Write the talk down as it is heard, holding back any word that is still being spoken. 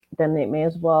then it may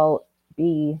as well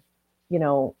be,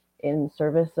 in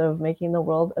service of making the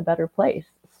world a better place.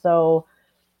 So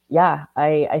yeah,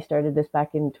 I started this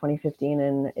back in 2015,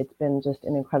 and it's been just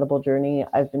an incredible journey.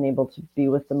 I've been able to be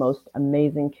with the most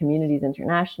amazing communities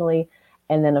internationally.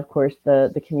 And then, of course,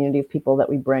 the community of people that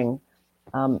we bring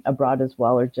abroad as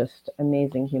well are just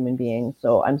amazing human beings.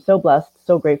 So I'm so blessed,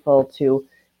 so grateful to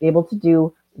be able to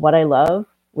do what I love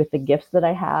with the gifts that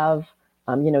I have,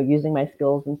 using my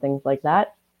skills and things like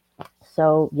that.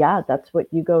 So yeah, that's what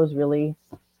Hugo is really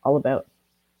all about.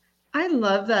 I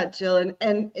love that, Jill.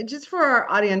 And just for our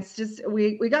audience, just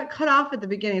we got cut off at the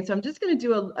beginning, so I'm just going to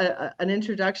do an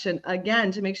introduction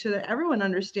again to make sure that everyone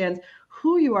understands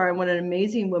who you are and what an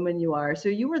amazing woman you are. So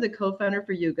you were the co-founder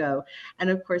for Yugo, and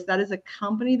of course that is a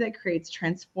company that creates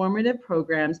transformative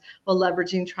programs while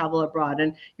leveraging travel abroad.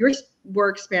 And your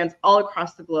work spans all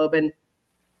across the globe, and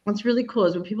what's really cool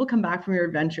is when people come back from your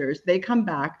adventures, they come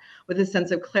back with a sense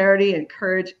of clarity and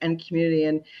courage and community.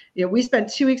 And we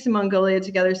spent 2 weeks in Mongolia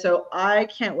together, so I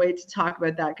can't wait to talk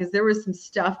about that because there was some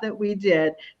stuff that we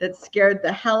did that scared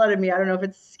the hell out of me. I don't know if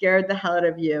it scared the hell out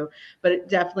of you, but it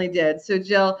definitely did. So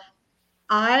Jill,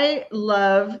 I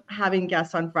love having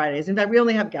guests on Fridays. In fact, we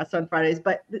only have guests on Fridays,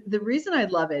 but the reason I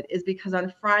love it is because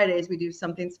on Fridays we do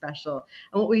something special.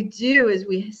 And what we do is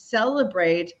we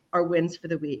celebrate our wins for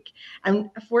the week. And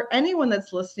for anyone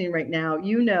that's listening right now,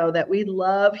 you know that we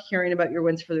love hearing about your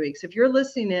wins for the week. So if you're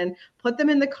listening in, put them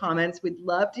in the comments. We'd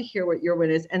love to hear what your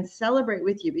win is and celebrate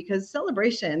with you, because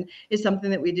celebration is something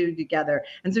that we do together.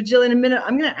 And so Jill, in a minute,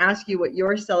 I'm going to ask you what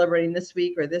you're celebrating this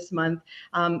week or this month.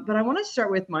 But I want to start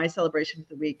with my celebration of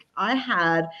the week. I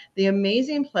had the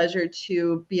amazing pleasure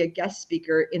to be a guest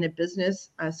speaker in a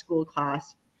business school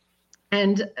class.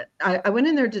 And I went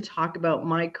in there to talk about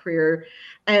my career.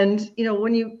 And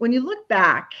when you look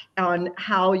back on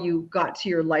how you got to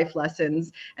your life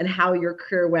lessons and how your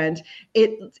career went,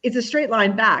 it's a straight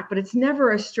line back, but it's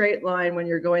never a straight line when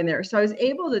you're going there. So I was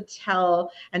able to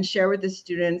tell and share with the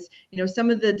students, some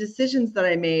of the decisions that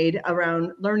I made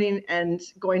around learning and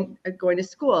going to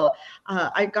school.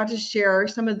 I got to share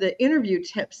some of the interview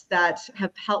tips that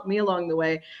have helped me along the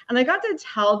way, and I got to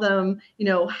tell them,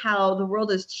 how the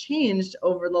world has changed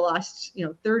over the last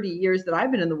 30 years that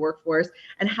I've been in the workforce,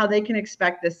 and how they can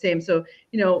expect the same. So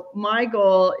my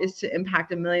goal is to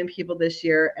impact 1 million people this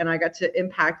year, and I got to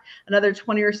impact another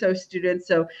 20 or so students.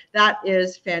 So that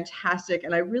is fantastic,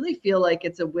 and I really feel like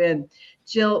it's a win.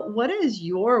 Jill, what is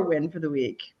your win for the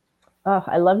week? Oh,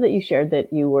 I love that you shared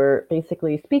that you were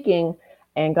basically speaking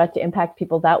and got to impact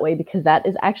people that way, because that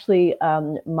is actually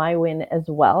my win as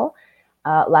well.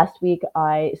 Last week,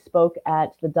 I spoke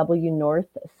at the W North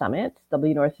Summit.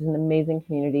 W North is an amazing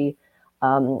community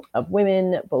of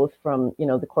women, both from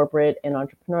the corporate and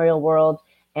entrepreneurial world.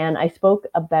 And I spoke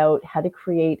about how to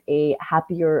create a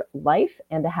happier life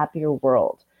and a happier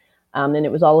world. And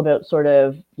it was all about sort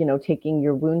of, taking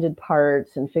your wounded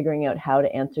parts and figuring out how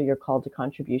to answer your call to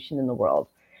contribution in the world.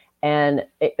 And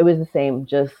it was the same,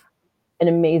 just an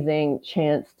amazing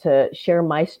chance to share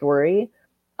my story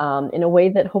in a way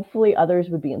that hopefully others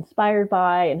would be inspired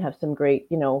by and have some great,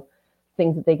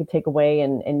 things that they could take away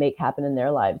and make happen in their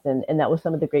lives. And that was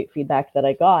some of the great feedback that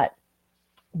I got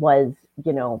was,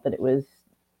 that it was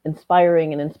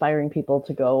inspiring people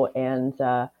to go and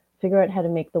figure out how to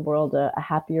make the world a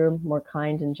happier, more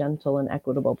kind and gentle and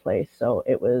equitable place. So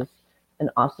it was an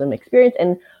awesome experience.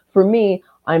 And for me,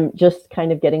 I'm just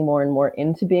kind of getting more and more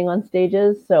into being on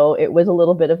stages. So it was a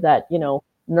little bit of that,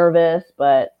 nervous,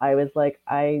 but I was like,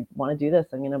 I want to do this.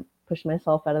 I'm going to push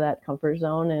myself out of that comfort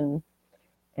zone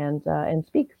and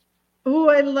speak. Oh,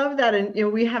 I love that.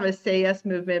 And we have a Say Yes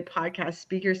Movement podcast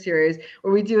speaker series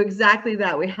where we do exactly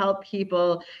that. We help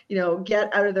people,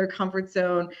 get out of their comfort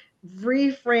zone,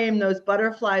 reframe those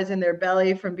butterflies in their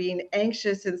belly from being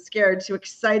anxious and scared to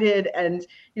excited, and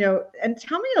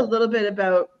tell me a little bit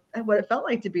about what it felt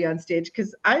like to be on stage,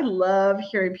 because I love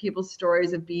hearing people's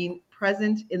stories of being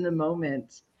present in the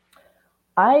moment.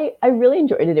 I really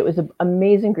enjoyed it. It was an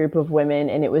amazing group of women,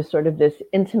 and it was sort of this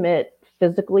intimate,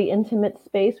 physically intimate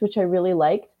space, which I really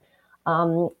liked.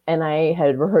 And I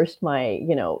had rehearsed my,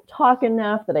 talk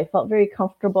enough that I felt very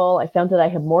comfortable. I found that I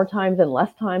had more time than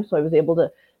less time, so I was able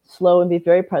to slow and be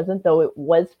very present. Though it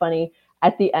was funny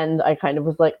at the end, I kind of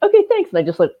was like, "Okay, thanks," and I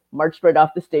just like marched right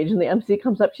off the stage. And the MC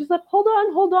comes up, she's like, hold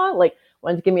on," like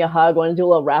wanted to give me a hug, wanted to do a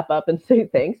little wrap up and say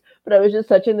thanks. But I was just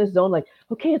such in this zone, like,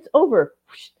 "Okay, it's over,"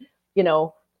 you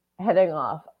know, heading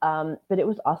off. But it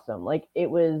was awesome. Like it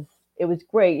was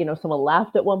great. Someone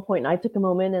laughed at one point and I took a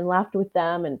moment and laughed with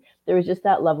them. And there was just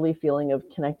that lovely feeling of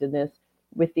connectedness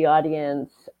with the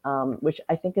audience, which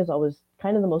I think is always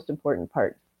kind of the most important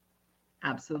part.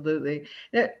 Absolutely.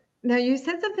 Now, Now you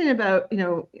said something about,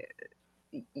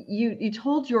 you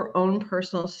told your own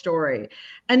personal story,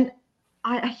 and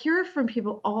I hear from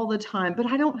people all the time, but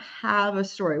I don't have a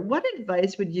story. What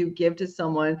advice would you give to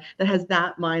someone that has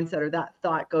that mindset or that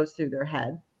thought goes through their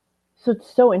head? So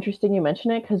it's so interesting you mention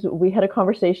it because we had a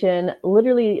conversation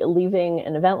literally leaving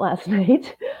an event last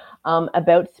night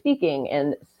about speaking,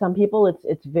 and some people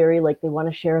it's very like they want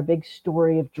to share a big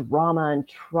story of drama and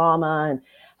trauma and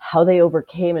how they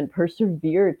overcame and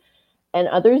persevered, and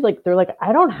others like they're like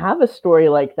I don't have a story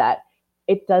like that.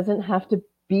 It doesn't have to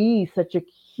be such a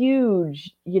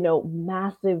huge,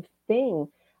 massive thing.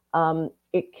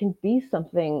 It can be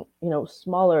something,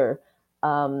 smaller.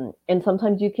 And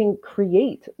sometimes you can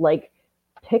create like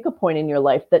pick a point in your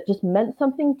life that just meant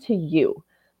something to you.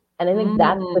 And I think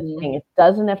that's the Mm. thing. It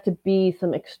doesn't have to be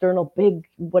some external big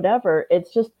whatever.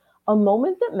 It's just a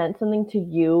moment that meant something to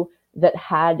you that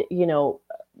had,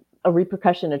 a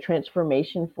repercussion, a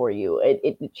transformation for you.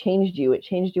 It changed you. It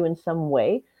changed you in some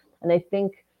way. And I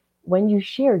think when you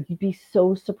share, you'd be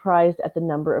so surprised at the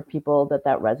number of people that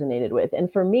resonated with.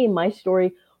 And for me, my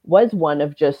story was one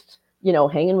of just,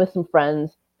 hanging with some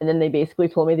friends. And then they basically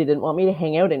told me they didn't want me to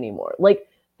hang out anymore. Like,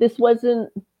 this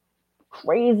wasn't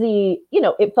crazy,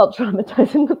 it felt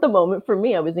traumatizing at the moment for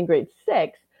me. I was in grade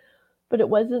 6, but it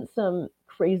wasn't some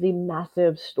crazy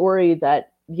massive story that,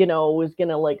 was going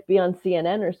to like be on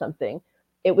CNN or something.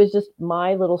 It was just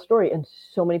my little story. And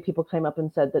so many people came up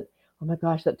and said that, oh my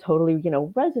gosh, that totally,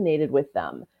 resonated with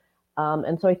them.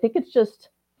 And so I think it's just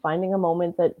finding a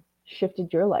moment that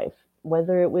shifted your life,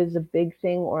 whether it was a big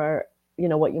thing or,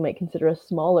 what you might consider a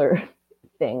smaller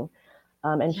thing,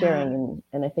 and sharing. Yeah.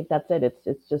 And I think that's it.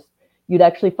 It's just, you'd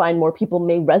actually find more people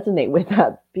may resonate with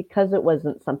that because it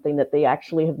wasn't something that they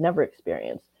actually have never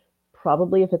experienced.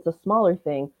 Probably if it's a smaller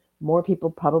thing, more people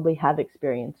probably have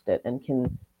experienced it and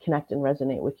can connect and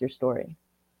resonate with your story.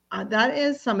 That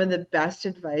is some of the best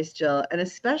advice, Jill. And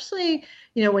especially,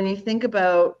 when you think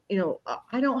about,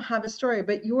 I don't have a story,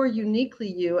 but you're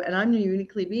uniquely you and I'm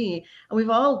uniquely me. And we've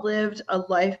all lived a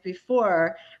life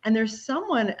before. And there's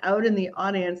someone out in the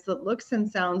audience that looks and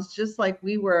sounds just like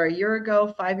we were a year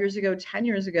ago, 5 years ago, 10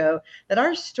 years ago, that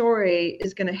our story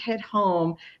is going to hit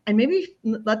home and maybe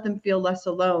let them feel less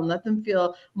alone, let them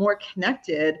feel more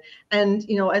connected. And,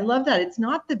 I love that. It's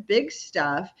not the big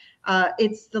stuff.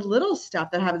 It's the little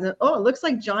stuff that happens. Oh, it looks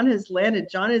like John has landed.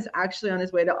 John is actually on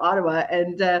his way to Ottawa,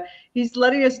 and he's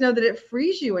letting us know that it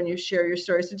frees you when you share your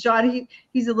story. So, John,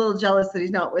 he's a little jealous that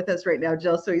he's not with us right now,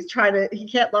 Jill. So he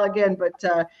can't log in,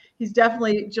 but he's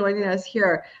definitely joining us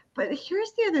here. But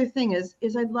here's the other thing: is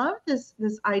I love this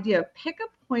idea. Pick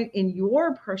a point in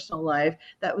your personal life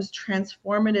that was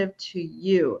transformative to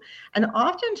you. And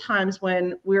oftentimes,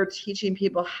 when we're teaching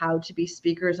people how to be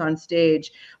speakers on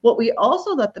stage, what we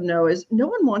also let them know is no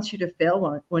one wants you to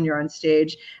fail when you're on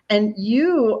stage, and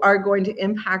you are going to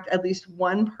impact at least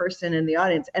one person in the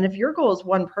audience. And if your goal is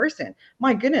one person,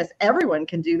 my goodness, everyone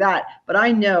can do that. But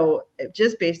I know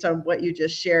just based on what you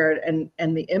just shared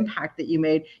and the impact that you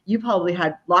made, you probably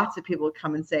had lots of people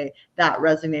come and say that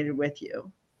resonated with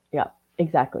you. Yeah,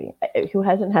 exactly. Who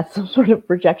hasn't had some sort of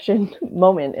rejection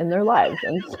moment in their lives?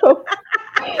 And so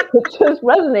it just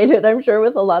resonated, I'm sure,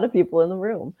 with a lot of people in the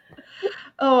room.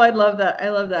 Oh, I love that. I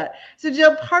love that. So,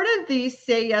 Jill, part of the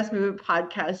Say Yes Movement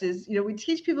podcast is, we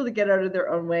teach people to get out of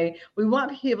their own way. We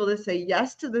want people to say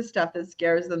yes to the stuff that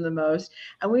scares them the most.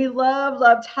 And we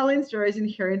love telling stories and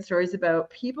hearing stories about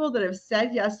people that have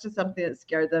said yes to something that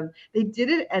scared them. They did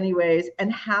it anyways,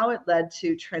 and how it led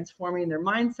to transforming their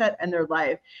mindset and their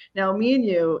life. Now, me and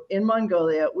you in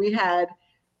Mongolia, we had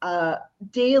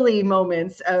daily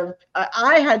moments of,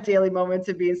 I had daily moments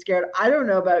of being scared. I don't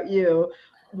know about you.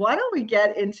 Why don't we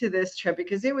get into this trip,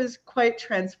 because it was quite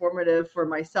transformative for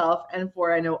myself and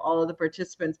for, I know, all of the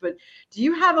participants. But do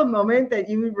you have a moment that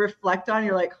you reflect on?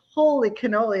 You're like, holy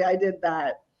cannoli, I did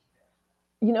that.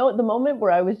 The moment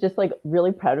where I was just like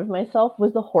really proud of myself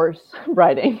was the horse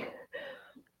riding.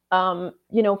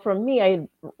 For me, I had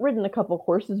ridden a couple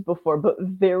horses before, but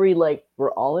very like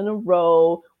we're all in a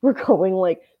row, we're going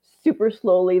like super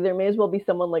slowly. There may as well be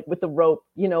someone like with a rope,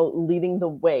 leading the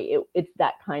way. It's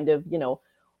that kind of,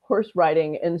 horse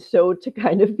riding. And so to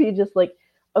kind of be just like,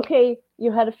 okay,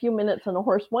 you had a few minutes on a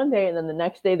horse one day, and then the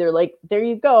next day they're like, there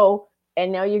you go.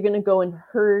 And now you're gonna go and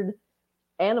herd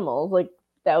animals, like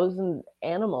 1,000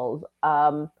 animals.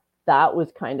 That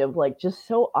was kind of like just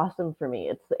so awesome for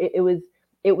me. It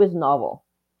was novel,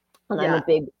 and I'm a Yeah.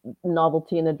 big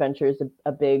novelty and adventure is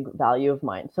a big value of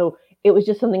mine. So it was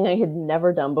just something I had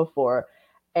never done before.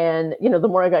 And the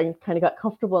more I kind of got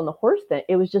comfortable on the horse, then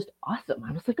it was just awesome.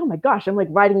 I was like, oh my gosh, I'm like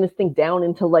riding this thing down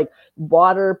into like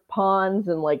water ponds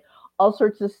and like all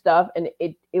sorts of stuff. And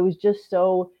it was just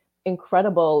so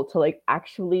incredible to like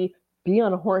actually be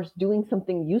on a horse doing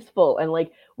something useful and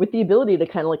like with the ability to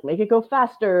kind of like make it go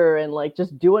faster and like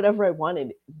just do whatever I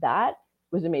wanted. That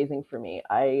was amazing for me.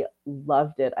 I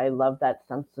loved it. I love that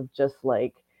sense of just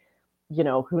like,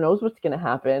 who knows what's going to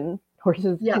happen.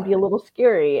 Horses can Yeah. be a little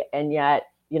scary. And yet,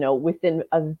 within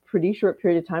a pretty short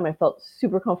period of time, I felt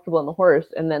super comfortable on the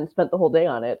horse and then spent the whole day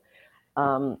on it,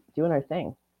 doing our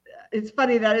thing. It's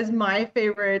funny, that is my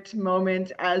favorite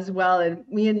moment as well, and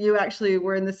me and you actually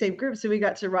were in the same group, so we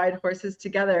got to ride horses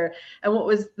together. And what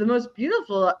was the most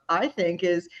beautiful, I think,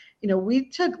 is we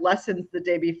took lessons the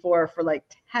day before for like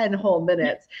 10 whole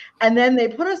minutes, and then they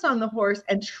put us on the horse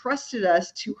and trusted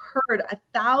us to herd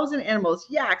 1,000 animals,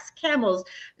 yaks, camels,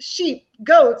 sheep,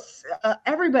 goats.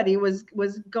 Everybody was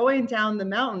going down the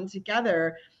mountain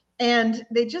together, and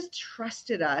they just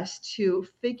trusted us to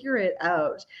figure it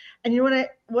out. And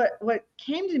what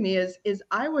came to me is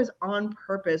I was on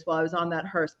purpose while I was on that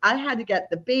hearse. I had to get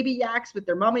the baby yaks with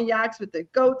their mama yaks, with the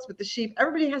goats, with the sheep.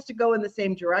 Everybody has to go in the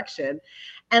same direction.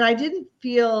 And I didn't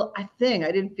feel a thing.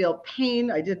 I didn't feel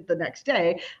pain. I did the next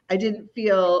day. I didn't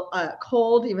feel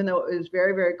cold, even though it was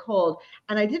very, very cold.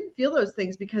 And I didn't feel those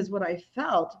things because what I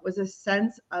felt was a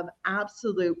sense of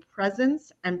absolute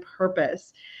presence and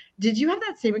purpose. Did you have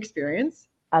that same experience?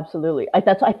 Absolutely. I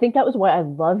think that was why I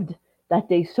loved that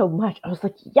day so much. I was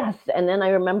like, yes. And then I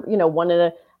remember, one of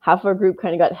the half of our group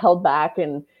kind of got held back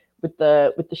and with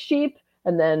the sheep.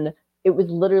 And then it was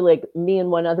literally like me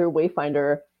and one other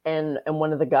wayfinder and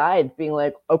one of the guides being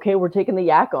like, okay, we're taking the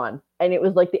yak on. And it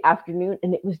was like the afternoon.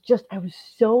 And it was just, I was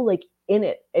so like in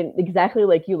it and exactly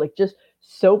like you, like just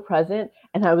so present.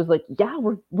 And I was like, yeah,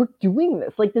 we're doing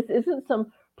this. Like this isn't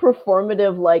some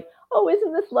performative, like, oh,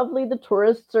 isn't this lovely? The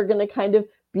tourists are going to kind of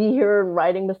be here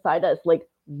riding beside us. Like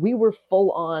we were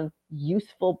full on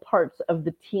useful parts of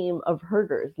the team of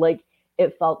herders. Like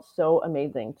it felt so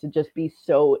amazing to just be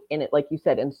so in it, like you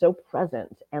said, and so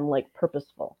present and like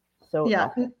purposeful. So Yeah.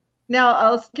 awesome. Now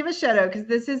I'll give a shout out because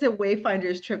this is a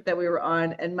Wayfinders trip that we were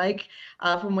on, and Mike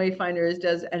from Wayfinders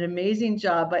does an amazing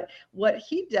job. But what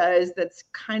he does that's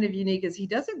kind of unique is he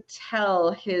doesn't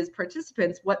tell his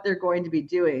participants what they're going to be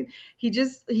doing. He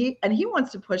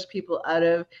wants to push people out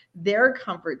of their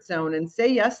comfort zone and say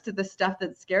yes to the stuff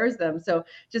that scares them. So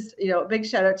just a big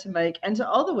shout out to Mike and to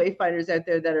all the Wayfinders out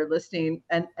there that are listening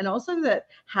and also that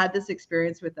had this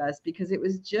experience with us, because it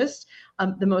was just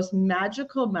the most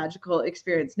magical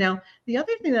experience. Now, the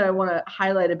other thing that I want to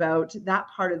highlight about that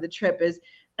part of the trip is,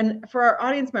 and for our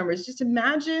audience members, just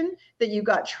imagine that you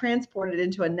got transported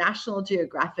into a National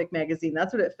Geographic magazine.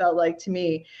 That's what it felt like to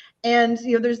me. And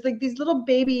there's like these little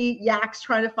baby yaks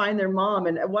trying to find their mom.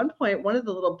 And at one point, one of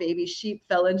the little baby sheep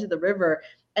fell into the river.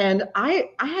 And I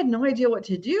had no idea what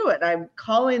to do. And I'm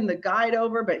calling the guide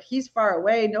over, but he's far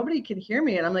away. Nobody can hear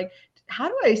me. And I'm like, how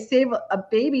do I save a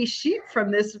baby sheep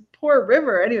from this poor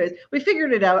river? Anyways, we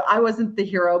figured it out. I wasn't the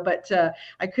hero, but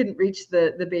I couldn't reach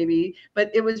the baby. But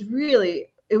it was really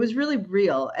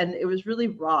real, and it was really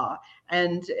raw.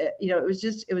 And it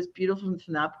was beautiful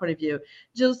from that point of view.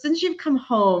 Jill, since you've come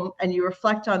home and you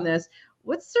reflect on this,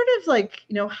 what's sort of like,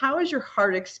 how has your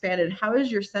heart expanded? How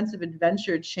has your sense of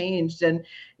adventure changed? And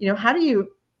how do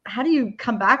you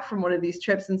come back from one of these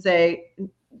trips and say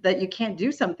that you can't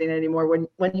do something anymore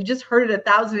when you just herded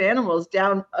 1,000 animals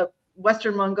down a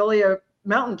Western Mongolia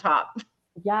mountaintop?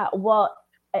 Yeah, well,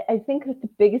 I think that the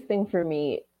biggest thing for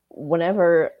me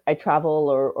whenever I travel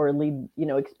or lead,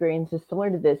 experiences similar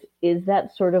to this is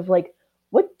that sort of like,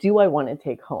 what do I want to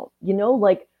take home?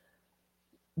 Like,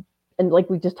 and like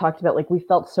we just talked about, like we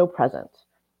felt so present.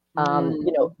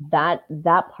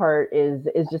 That part is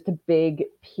just a big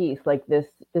piece, like this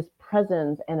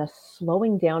presence and a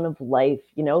slowing down of life.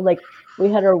 Like we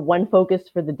had our one focus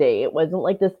for the day. It wasn't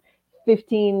like this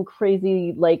 15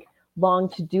 crazy like long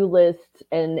to-do list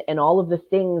and all of the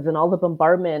things and all the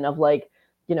bombardment of like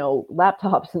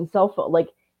laptops and cell phone. Like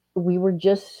we were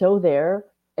just so there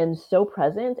and so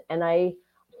present. And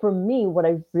for me, what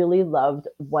I really loved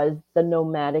was the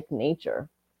nomadic nature,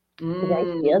 the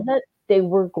idea that they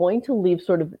were going to leave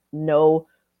sort of no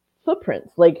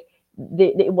footprints. Like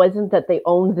it wasn't that they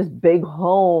owned this big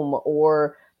home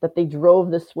or that they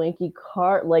drove the swanky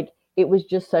car. Like it was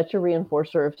just such a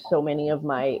reinforcer of so many of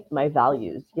my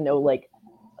values, like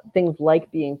things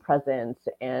like being present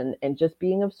and just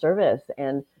being of service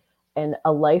and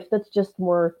a life that's just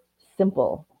more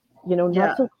simple, Yeah.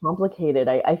 not so complicated.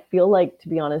 I feel like, to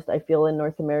be honest, I feel in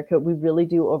North America, we really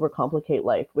do overcomplicate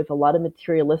life with a lot of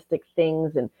materialistic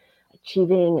things and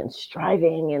achieving and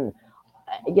striving. And,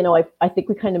 I think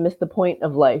we kind of miss the point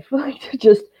of life, like to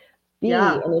just be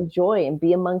Yeah. and enjoy and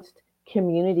be amongst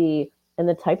community and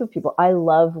the type of people. I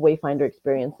love Wayfinder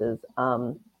experiences,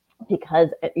 because,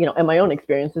 and my own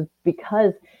experiences,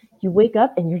 because you wake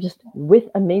up and you're just with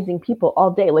amazing people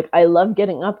all day. Like, I love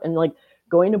getting up and like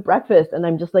going to breakfast, and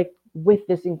I'm just like with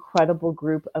this incredible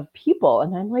group of people.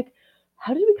 And I'm like,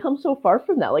 how did we come so far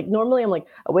from that? Like, normally I'm like,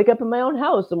 I wake up in my own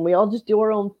house and we all just do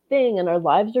our own thing, and our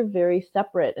lives are very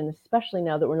separate. And especially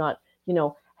now that we're not,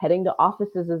 heading to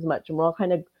offices as much, and we're all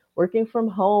kind of working from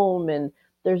home, and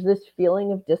there's this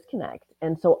feeling of disconnect.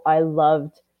 And so I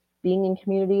loved being in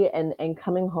community, and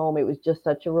coming home. It was just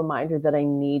such a reminder that I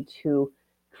need to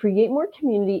create more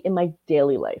community in my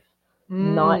daily life.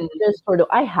 Not Mm. just sort of,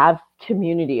 I have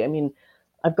community. I mean,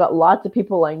 I've got lots of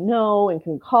people I know and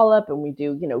can call up, and we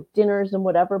do, dinners and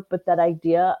whatever. But that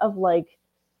idea of like,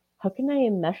 how can I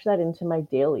mesh that into my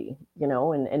daily,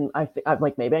 and I'm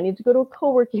like, maybe I need to go to a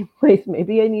co-working place.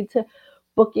 Maybe I need to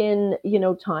book in,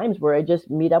 times where I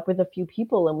just meet up with a few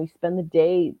people and we spend the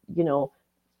day,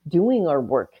 doing our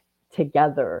work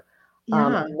together,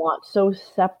 Yeah. not so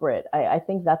separate. I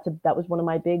think that was one of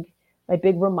my big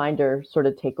reminder sort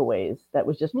of takeaways that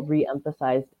was just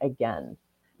re-emphasized again.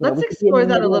 Let's We could be in the explore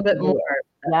that a middle little of bit more. nowhere.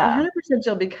 Yeah. 100%,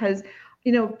 Jill, because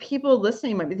people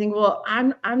listening might be thinking, well,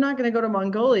 I'm not going to go to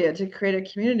Mongolia to create a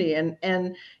community.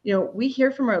 And we hear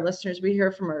from our listeners, we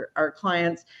hear from our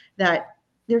clients that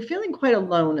they're feeling quite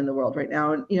alone in the world right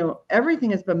now. And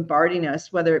everything is bombarding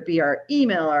us, whether it be our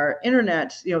email, our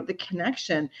internet, the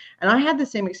connection. And I had the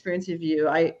same experience of you.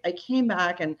 I came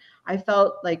back and I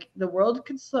felt like the world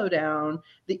could slow down,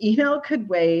 the email could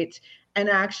wait. And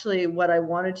actually, what I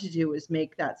wanted to do was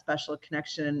make that special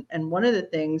connection. And one of the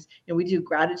things, we do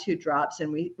gratitude drops,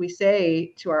 and we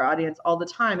say to our audience all the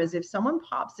time is, if someone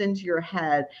pops into your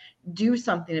head, do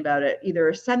something about it.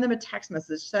 Either send them a text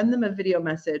message, send them a video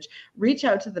message, reach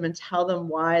out to them and tell them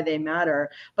why they matter.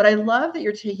 But I love that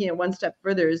you're taking it one step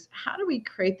further. Is how do we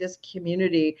create this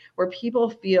community where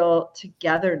people feel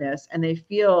togetherness and they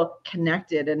feel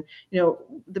connected? And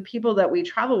the people that we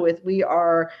travel with, we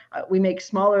make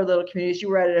smaller little communities. You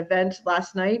were at an event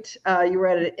last night. You were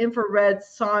at an infrared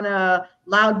sauna,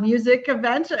 loud music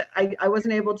event. I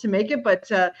wasn't able to make it, but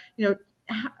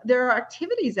there are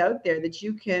activities out there that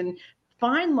you can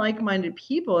find like-minded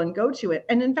people and go to it.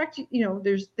 And in fact,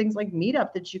 there's things like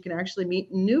Meetup that you can actually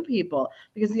meet new people.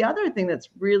 Because the other thing that's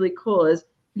really cool is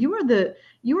you are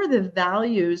the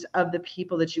values of the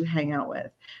people that you hang out with.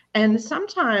 And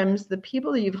sometimes the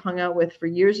people that you've hung out with for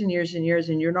years and years and years,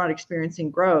 and you're not experiencing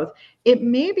growth, it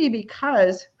may be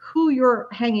because who you're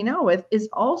hanging out with is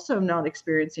also not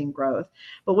experiencing growth.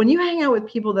 But when you hang out with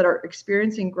people that are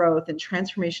experiencing growth and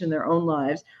transformation in their own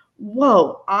lives,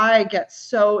 whoa, I get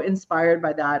so inspired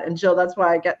by that. And Jill, that's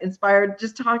why I get inspired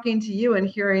just talking to you and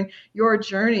hearing your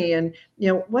journey. And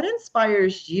what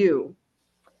inspires you?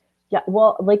 Yeah,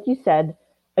 well, like you said,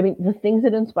 I mean, the things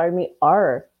that inspired me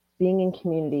are being in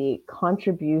community,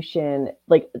 contribution.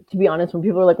 Like, to be honest, when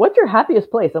people are like, "What's your happiest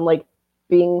place?" I'm like,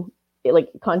 being like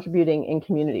contributing in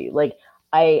community. Like,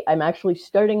 I'm actually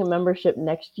starting a membership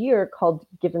next year called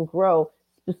Give and Grow,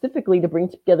 specifically to bring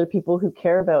together people who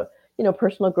care about,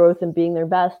 personal growth and being their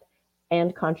best,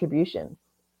 and contribution.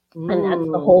 And that's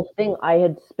the Ooh, whole thing. I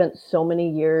had spent so many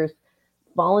years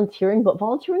volunteering, but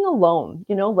volunteering alone,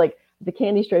 like the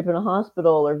candy stripe in a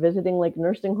hospital or visiting like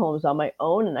nursing homes on my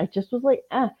own. And I just was like,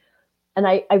 eh. And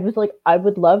I was like, I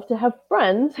would love to have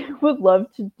friends who would love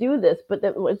to do this, but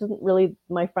that wasn't really,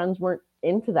 my friends weren't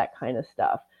into that kind of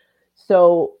stuff.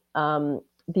 So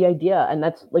the idea, and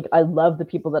that's like, I love the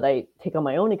people that I take on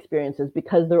my own experiences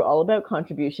because they're all about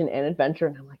contribution and adventure.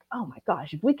 And I'm like, oh my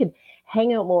gosh, if we could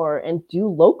hang out more and do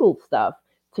local stuff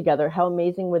together, how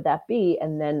amazing would that be?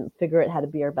 And then figure out how to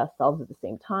be our best selves at the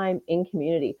same time in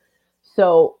community.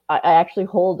 So I actually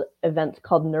hold events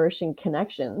called Nourishing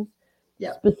Connections,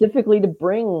 yeah. specifically to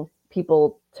bring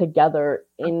people together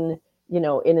in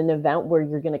an event where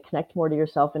you're going to connect more to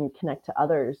yourself and connect to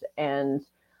others. And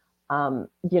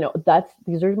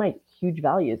these are my huge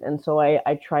values. And so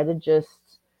I try to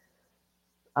just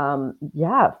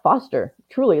foster,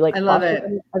 truly, I like, love foster it.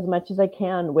 them as much as I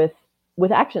can with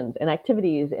actions and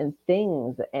activities and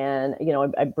things. And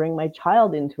I bring my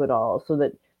child into it all so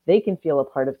that they can feel a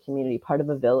part of community, part of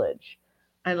a village.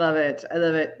 I love it. I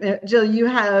love it. Jill, you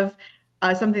have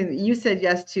something that you said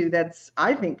yes to that's,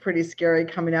 I think, pretty scary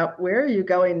coming up. Where are you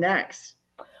going next?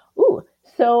 Ooh,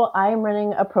 so I'm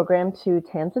running a program to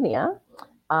Tanzania.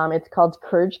 It's called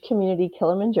Courage Community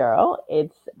Kilimanjaro.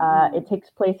 It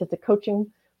takes place. It's a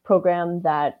coaching program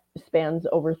that spans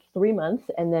over 3 months,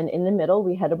 and then in the middle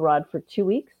we head abroad for 2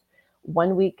 weeks,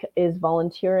 1 week is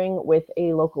volunteering with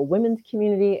a local women's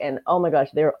community. And oh my gosh,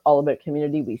 they're all about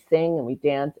community. We sing and we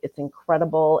dance. It's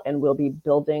incredible. And we'll be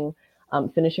building,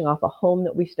 finishing off a home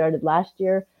that we started last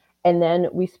year. And then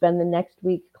we spend the next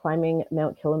week climbing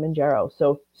Mount Kilimanjaro.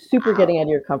 So super getting out of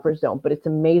your comfort zone, but it's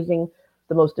amazing.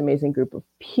 The most amazing group of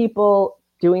people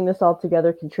doing this all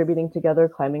together, contributing together,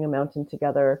 climbing a mountain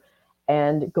together,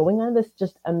 and going on this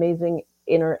just amazing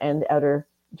inner and outer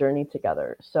journey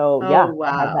together. So Oh, yeah,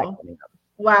 I have that wow. coming up.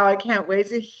 Wow, I can't wait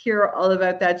to hear all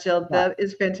about that, Jill. Yeah. That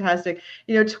is fantastic.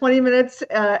 20 minutes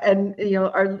and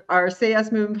our Say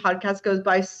Yes Movement podcast goes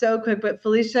by so quick. But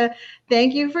Felicia,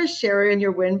 thank you for sharing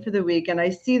your win for the week. And I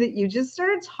see that you just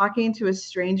started talking to a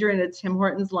stranger in a Tim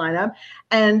Hortons lineup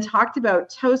and talked about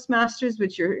Toastmasters,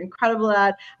 which you're incredible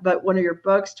at, about one of your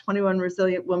books, 21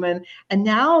 Resilient Women. And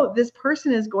now this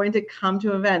person is going to come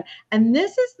to an event. And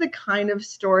this is the kind of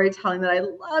storytelling that I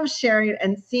love sharing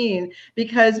and seeing,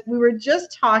 because we were just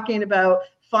talking about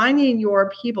finding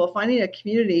your people, finding a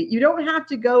community. You don't have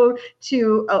to go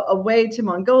to away to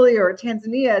Mongolia or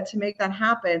Tanzania to make that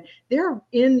happen. They're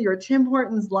in your Tim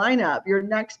Hortons lineup, your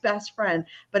next best friend,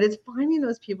 but it's finding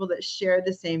those people that share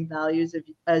the same values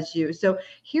as you. So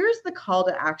here's the call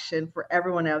to action for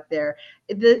everyone out there.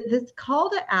 This call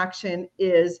to action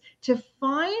is to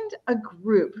find a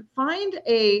group,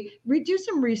 do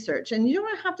some research, and you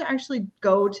don't have to actually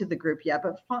go to the group yet,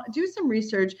 but do some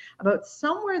research about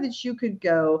somewhere that you could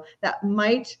go that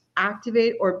might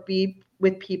activate or be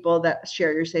with people that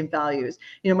share your same values.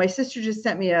 My sister just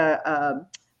sent me a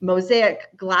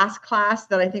mosaic glass class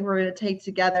that I think we're going to take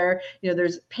together.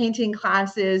 There's painting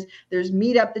classes, there's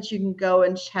meetup that you can go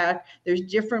and check, there's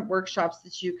different workshops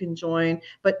that you can join,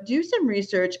 but do some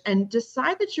research and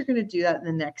decide that you're going to do that in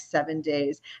the next 7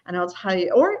 days. And I'll tell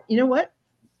you, or you know what?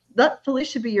 Let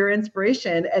Felicia be your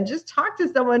inspiration and just talk to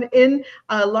someone in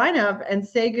a lineup and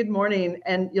say good morning,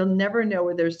 and you'll never know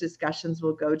where those discussions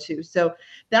will go to. So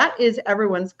that is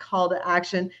everyone's call to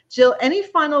action. Jill, any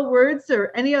final words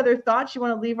or any other thoughts you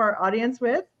want to leave our audience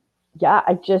with? Yeah,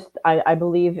 I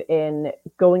believe in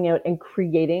going out and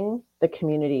creating the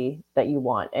community that you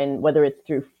want. And whether it's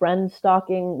through friend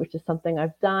stalking, which is something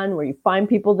I've done, where you find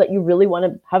people that you really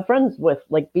want to have friends with,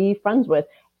 like be friends with,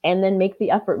 and then make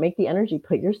the effort, make the energy,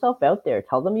 put yourself out there,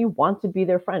 tell them you want to be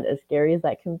their friend, as scary as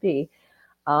that can be.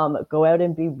 Go out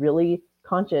and be really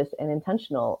conscious and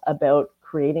intentional about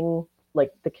creating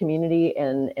like the community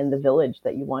and the village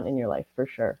that you want in your life, for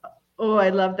sure. Oh, I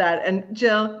love that. And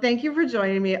Jill, thank you for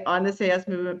joining me on the Say Yes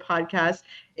Movement podcast.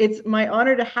 It's my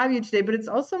honor to have you today, but it's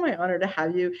also my honor to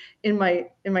have you in my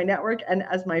network and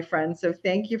as my friend. So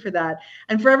thank you for that.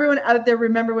 And for everyone out there,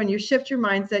 remember, when you shift your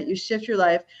mindset, you shift your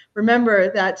life.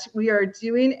 Remember that we are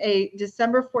doing a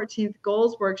December 14th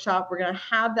goals workshop. We're going to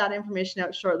have that information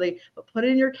out shortly, but put it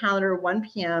in your calendar, 1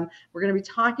 p.m. We're going to be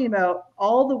talking about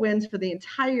all the wins for the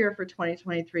entire year for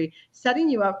 2023, setting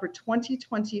you up for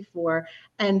 2024,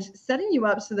 and setting you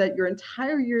up so that your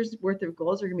entire year's worth of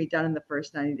goals are going to be done in the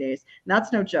first 90 days. And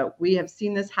that's no joke. We have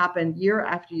seen this happen year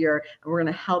after year, and we're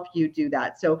going to help you do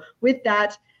that. So with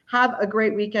that, have a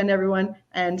great weekend, everyone,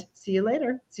 and see you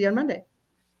later. See you on Monday.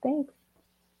 Thanks.